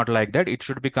 it's not like that. It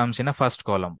should becomes in a first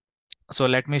column. So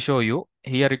let me show you.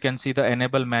 Here you can see the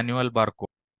enable manual barcode.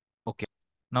 Okay.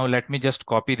 Now let me just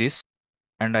copy this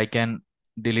and I can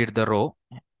delete the row.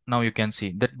 Now you can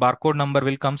see that barcode number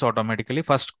will comes automatically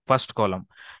first column.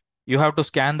 You have to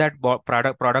scan that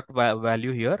product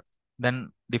value here,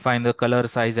 then define the color,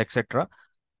 size, etc.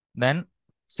 Then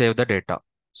save the data.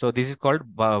 So this is called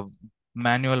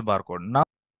manual barcode. Now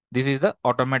this is the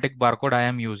automatic barcode I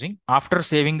am using. After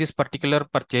saving this particular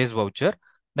purchase voucher,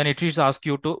 then it is ask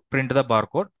you to print the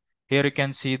barcode. Here you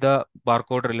can see the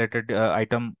barcode related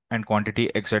item and quantity,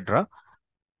 etc.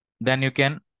 Then you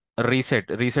can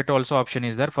reset also option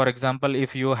is there. For example,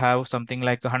 if you have something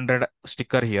like 100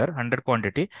 sticker here, 100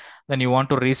 quantity, then you want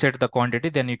to reset the quantity,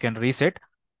 then you can reset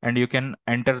and you can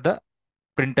enter the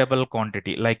printable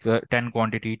quantity like 10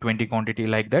 quantity, 20 quantity,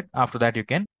 like that. After that you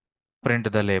can print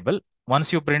the label.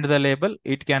 Once you print the label,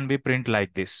 it can be print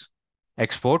like this,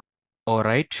 export or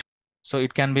write. So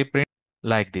it can be print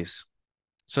like this.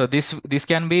 So this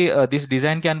can be this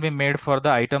design can be made for the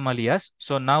item alias.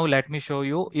 So now let me show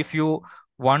you. If you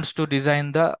wants to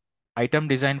design the item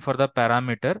design for the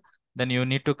parameter, then you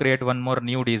need to create one more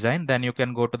new design. Then you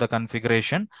can go to the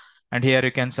configuration, and here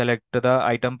you can select the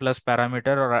item plus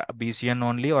parameter or BCN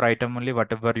only or item only,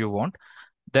 whatever you want.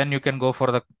 Then you can go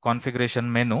for the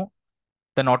configuration menu.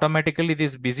 Then automatically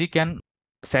this busy can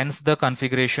sense the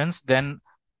configurations. Then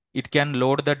it can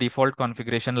load the default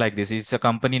configuration like this. It's a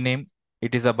company name,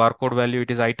 it is a barcode value, it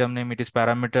is item name, it is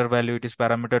parameter value, it is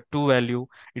parameter 2 value,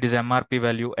 it is MRP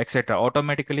value, etc.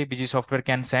 Automatically busy software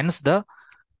can sense the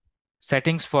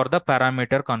settings for the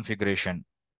parameter configuration.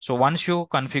 So once you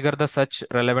configure the such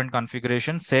relevant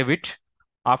configuration, save it.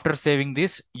 After saving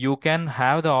this, you can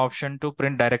have the option to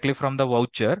print directly from the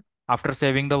voucher. After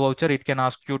saving the voucher, it can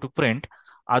ask you to print.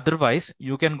 Otherwise,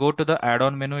 you can go to the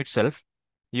add-on menu itself.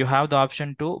 You have the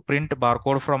option to print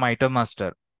barcode from item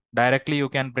master. Directly, you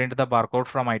can print the barcode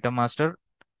from item master.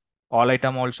 All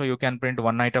item also you can print,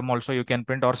 one item also you can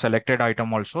print, or selected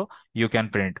item also you can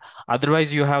print.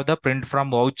 Otherwise, you have the print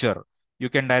from voucher. You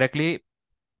can directly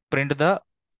print the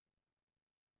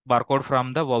barcode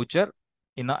from the voucher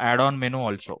in the add-on menu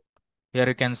also. Here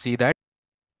you can see that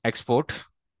export,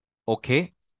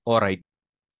 okay, all right.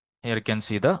 Here you can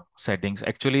see the settings.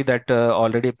 Actually, that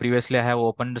already previously I have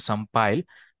opened some file,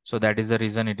 so that is the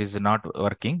reason it is not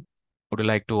working. Would you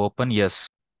like to open? Yes.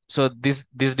 So this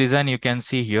design you can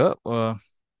see here.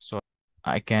 So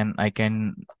I can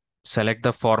select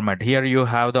the format. Here you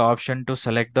have the option to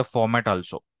select the format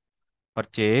also.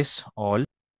 Purchase all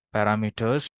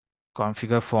parameters,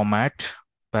 configure format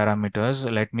parameters.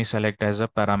 Let me select as a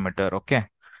parameter. Okay.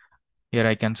 Here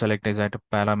I can select as a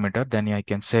parameter. Then I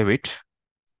can save it.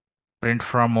 Print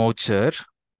from voucher,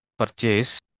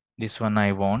 purchase. This one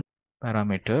I want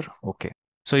parameter. Okay.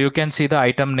 So you can see the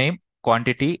item name,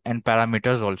 quantity, and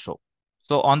parameters also.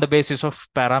 So on the basis of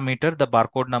parameter, the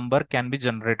barcode number can be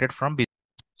generated from.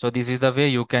 So this is the way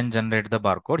you can generate the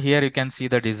barcode. Here you can see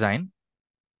the design.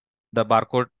 The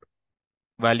barcode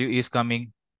value is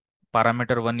coming.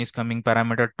 Parameter 1 is coming.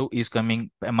 Parameter 2 is coming.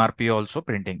 MRP also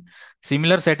printing.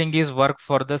 Similar setting is work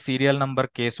for the serial number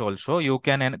case also. You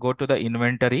can go to the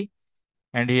inventory,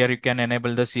 and here you can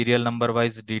enable the serial number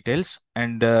wise details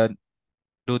and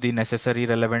do the necessary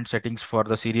relevant settings for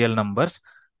the serial numbers.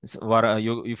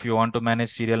 If you want to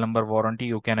manage serial number warranty,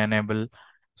 you can enable.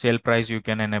 Sale price you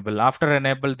can enable. After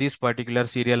enable these particular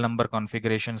serial number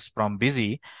configurations from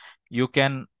busy, you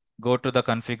can go to the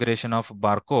configuration of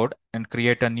barcode and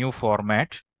create a new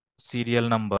format, serial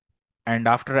number. And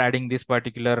after adding this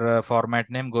particular format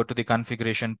name, go to the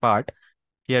configuration part.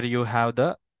 Here you have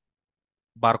the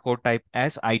barcode type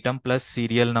as item plus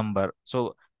serial number.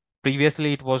 So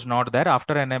previously it was not there.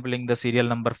 After enabling the serial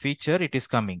number feature, it is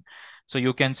coming. So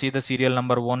you can see the serial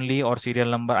number only or serial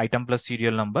number item plus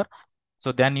serial number.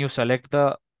 So then you select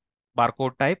the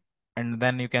barcode type, and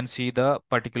then you can see the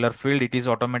particular field. It is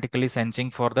automatically sensing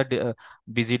for the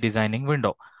busy designing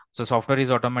window. So software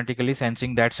is automatically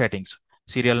sensing that settings,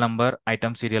 serial number,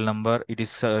 item serial number, it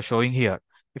is showing here.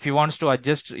 If you want to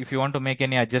adjust, if you want to make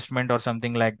any adjustment or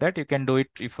something like that, you can do it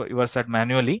if you are set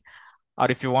manually, or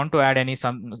if you want to add any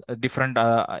some different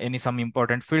any some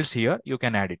important fields here, you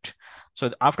can add it.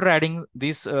 So after adding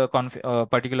these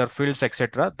particular fields,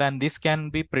 etc., then this can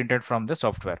be printed from the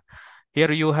software.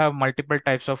 Here you have multiple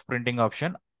types of printing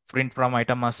option: print from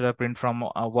item master, print from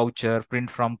a voucher, print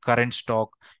from current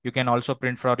stock. You can also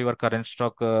print for your current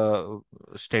stock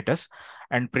status,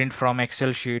 and print from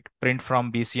Excel sheet, print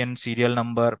from BCN serial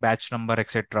number, batch number,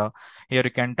 etc. Here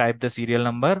you can type the serial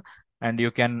number, and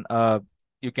you can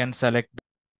select.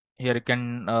 Here you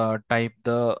can type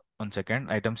the, one second,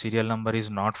 item serial number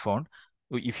is not found.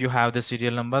 If you have the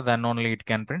serial number, then only it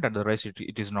can print, otherwise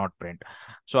it is not print.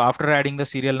 So after adding the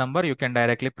serial number, you can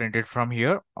directly print it from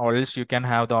here, or else you can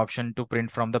have the option to print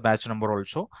from the batch number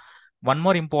also. One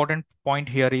more important point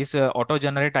here is auto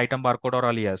generate item barcode or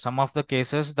alias. Some of the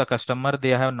cases, the customer, they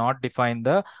have not defined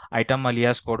the item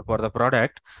alias code for the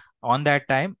product. On that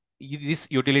time, this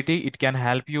utility, it can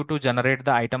help you to generate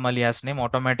the item alias name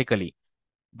automatically.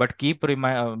 But keep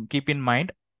in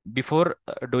mind, before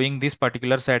doing this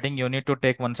particular setting, you need to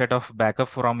take one set of backup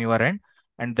from your end,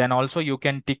 and then also you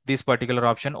can tick this particular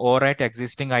option, overwrite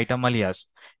existing item alias.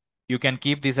 You can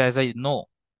keep this as a no.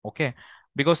 Okay,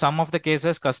 because some of the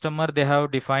cases, customer, they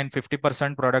have defined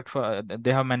 50% product for,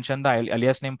 they have mentioned the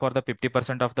alias name for the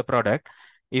 50% of the product.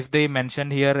 If they mention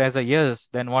here as a yes,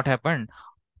 then what happened?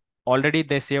 Already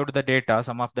they saved the data,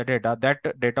 some of the data,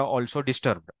 that data also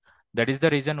disturbed. That is the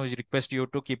reason we request you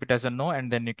to keep it as a no,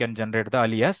 and then you can generate the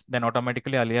alias. Then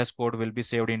automatically alias code will be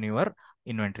saved in your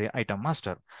inventory item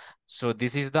master. So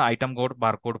this is the item code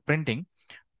barcode printing.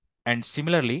 And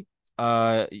similarly,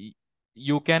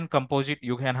 you can composite,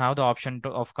 you can have the option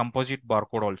of composite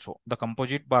barcode also. The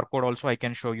composite barcode also I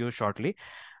can show you shortly.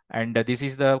 And this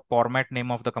is the format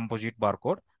name of the composite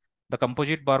barcode. The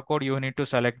composite barcode, you need to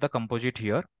select the composite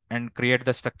here and create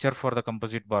the structure for the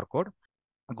composite barcode.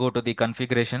 Go to the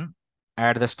configuration,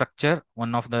 add the structure,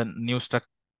 one of the new structure.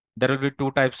 There will be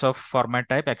two types of format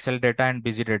type, Excel data and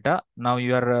busy data. Now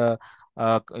you are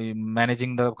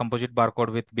managing the composite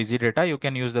barcode with busy data. You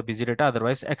can use the busy data,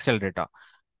 otherwise Excel data.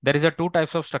 There is a two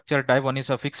types of structure type. One is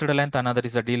a fixed length, another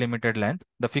is a delimited length.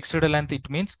 The fixed length, it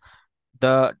means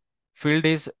the field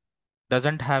is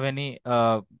doesn't have any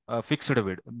fixed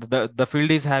width. The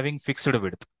field is having fixed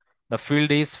width. The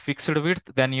field is fixed width,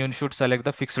 then you should select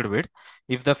the fixed width.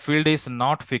 If the field is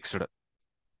not fixed,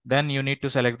 then you need to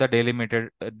select the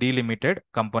delimited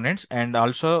components. And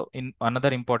also, in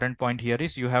another important point here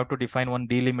is you have to define one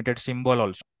delimited symbol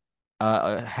also,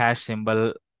 hash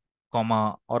symbol,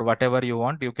 comma, or whatever you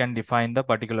want. You can define the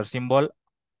particular symbol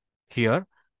here.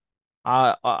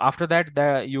 After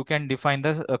that, you can define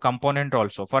the component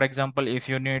also. For example, if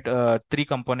you need three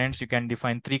components, you can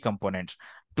define three components.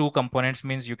 Two components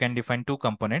means you can define two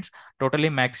components. Totally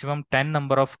maximum 10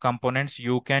 number of components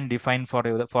you can define for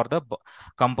the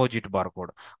composite barcode.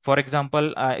 For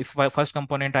example, if my first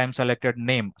component I am selected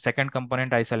name, second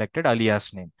component I selected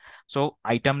alias name. So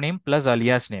item name plus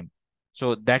alias name.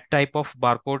 So that type of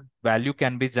barcode value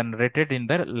can be generated in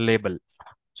the label.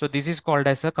 So this is called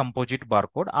as a composite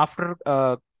barcode. After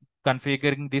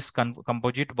configuring this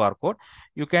composite barcode,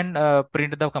 you can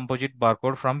print the composite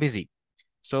barcode from busy.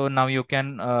 So now you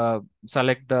can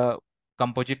select the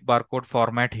composite barcode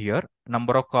format here,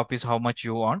 number of copies, how much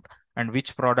you want, and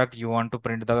which product you want to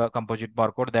print the composite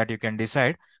barcode, that you can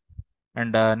decide.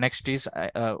 And next is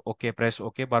okay, press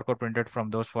okay. Barcode printed from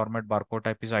those format, barcode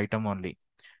type is item only.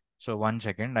 So one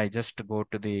second, I just go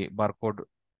to the barcode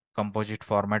composite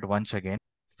format once again.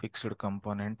 Fixed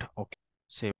component, okay,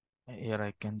 save. Here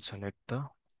I can select the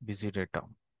busy data,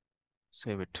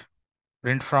 save it.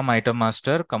 Print from item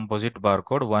master, composite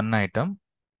barcode, one item,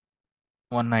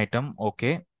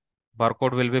 okay.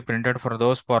 Barcode will be printed for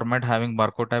those format having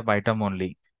barcode type item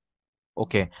only.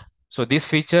 Okay, so this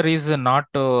feature is not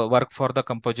work for the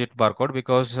composite barcode,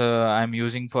 because I'm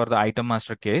using for the item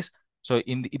master case. So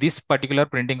in this particular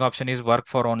printing option is work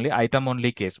for only item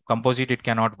only case. Composite, it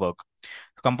cannot work.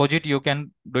 Composite, you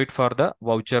can do it for the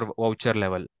voucher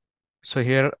level. So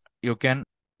here you can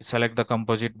select the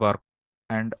composite bar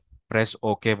and press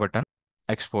OK button,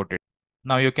 export it.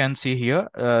 Now you can see here,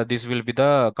 this will be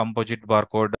the composite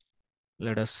barcode.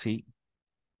 Let us see.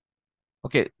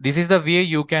 Okay, this is the way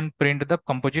you can print the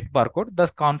composite barcode. The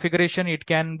configuration, it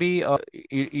can be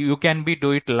you can be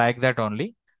do it like that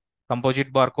only.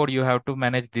 Composite barcode, you have to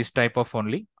manage this type of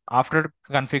only. After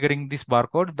configuring this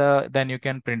barcode, then you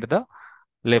can print the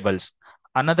labels.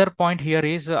 Another point here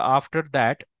is after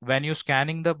that, when you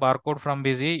scanning the barcode from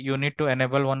Busy, you need to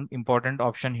enable one important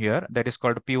option here that is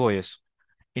called POS.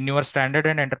 In your standard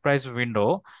and enterprise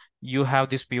window, you have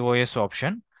this POS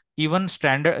option. Even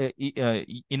standard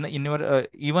in your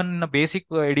even in a basic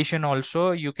edition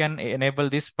also, you can enable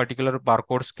this particular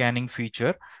barcode scanning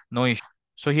feature. No issue.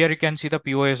 So here you can see the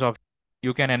POS option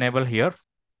you can enable here.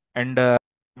 And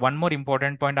one more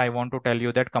important point I want to tell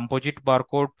you that composite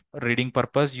barcode reading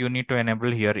purpose, you need to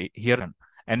enable here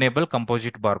enable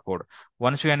composite barcode.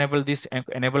 Once you enable this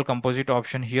enable composite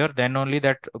option here, then only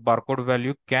that barcode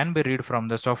value can be read from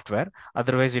the software.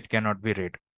 Otherwise, it cannot be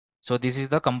read. So this is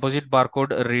the composite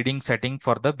barcode reading setting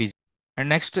for the busy. And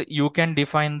next, you can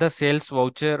define the sales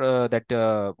voucher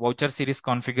voucher series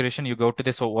configuration. You go to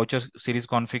this voucher series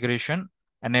configuration,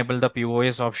 enable the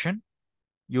POS option.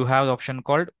 You have the option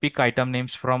called pick item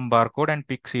names from barcode and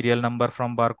pick serial number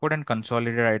from barcode and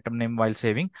consolidate item name while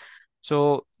saving.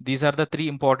 So these are the three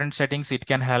important settings. It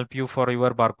can help you for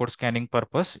your barcode scanning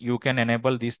purpose. You can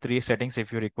enable these three settings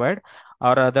if you required,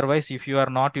 or otherwise, if you are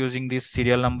not using this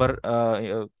serial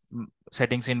number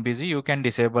settings in busy, you can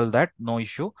disable that, no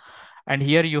issue. And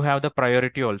here you have the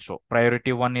priority also.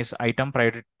 Priority one is item,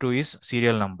 priority two is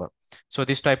serial number. So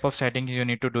this type of setting you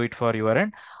need to do it for your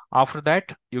end. After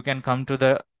that, you can come to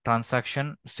the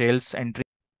transaction sales entry.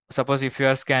 Suppose if you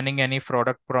are scanning any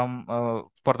product from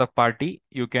for the party,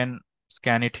 you can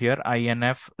scan it here,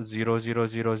 INF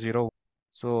 0000.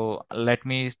 So let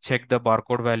me check the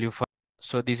barcode value for.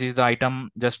 So this is the item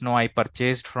just now I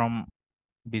purchased from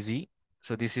Busy.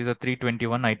 So this is the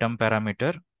 321 item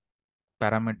parameter.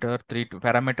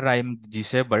 Parameter I am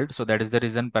disabled, so that is the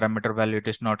reason parameter value it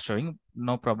is not showing.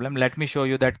 No problem. Let me show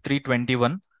you that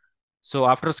 321. So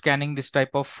after scanning this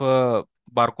type of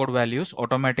barcode values,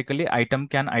 automatically item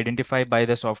can identify by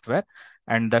the software,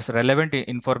 and thus relevant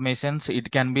informations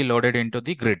it can be loaded into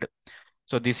the grid.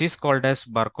 So this is called as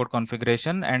barcode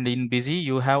configuration, and in Busy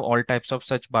you have all types of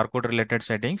such barcode related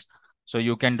settings. So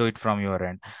you can do it from your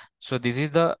end. So this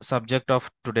is the subject of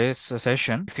today's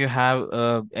session. If you have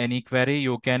any query,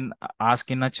 you can ask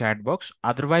in a chat box.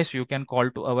 Otherwise, you can call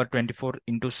to our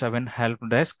 24/7 help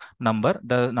desk number.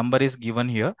 The number is given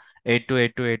here,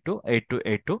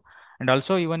 8282828282. And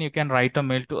also even you can write a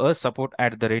mail to us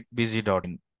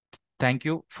support@busy.in. Thank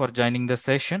you for joining the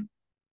session.